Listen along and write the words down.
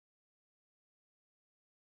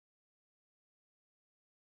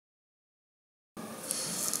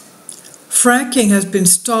Fracking has been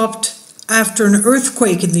stopped after an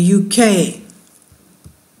earthquake in the UK.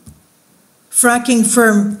 Fracking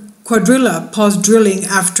firm Cuadrilla paused drilling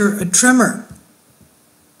after a tremor.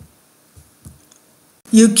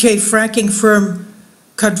 UK fracking firm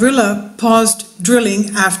Cuadrilla paused drilling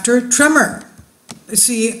after tremor.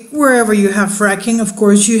 See, wherever you have fracking, of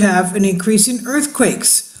course, you have an increase in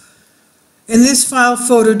earthquakes. In this file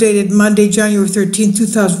photo dated Monday, January 13,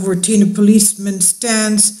 2014, a policeman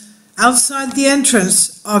stands outside the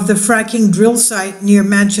entrance of the fracking drill site near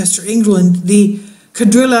Manchester, England. The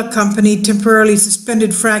Cuadrilla company temporarily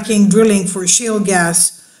suspended fracking drilling for shale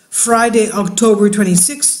gas Friday, October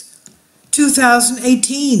 26,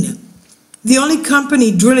 2018. The only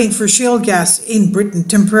company drilling for shale gas in Britain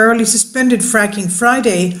temporarily suspended fracking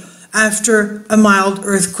Friday after a mild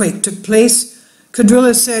earthquake took place.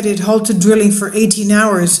 Cuadrilla said it halted drilling for 18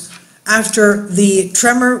 hours after the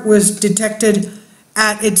tremor was detected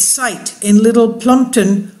at its site in Little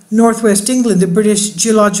Plumpton, northwest England. The British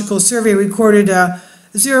Geological Survey recorded a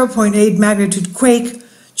 0.8 magnitude quake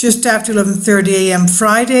just after 11:30 a.m.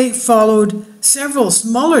 Friday, followed several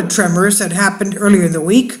smaller tremors that happened earlier in the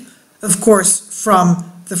week, of course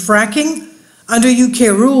from the fracking. Under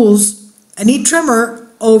UK rules, any tremor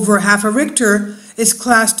over half a Richter is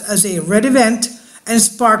classed as a red event and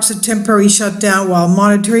sparks a temporary shutdown while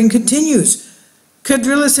monitoring continues.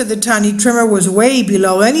 Cuadrilla said the tiny tremor was way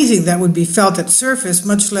below anything that would be felt at surface,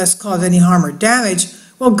 much less cause any harm or damage.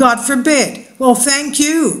 Well, God forbid. Well, thank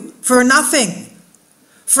you for nothing.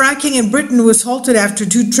 Fracking in Britain was halted after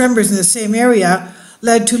two tremors in the same area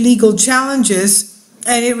led to legal challenges,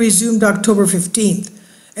 and it resumed October 15th.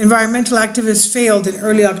 Environmental activists failed in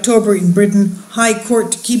early October in Britain High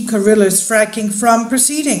Court to keep Cuadrilla's fracking from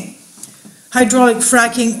proceeding. Hydraulic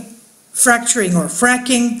fracturing or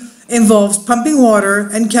fracking involves pumping water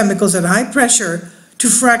and chemicals at high pressure to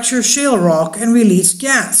fracture shale rock and release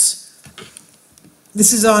gas.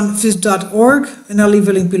 This is on phys.org, and I'll leave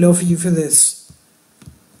a link below for you for this.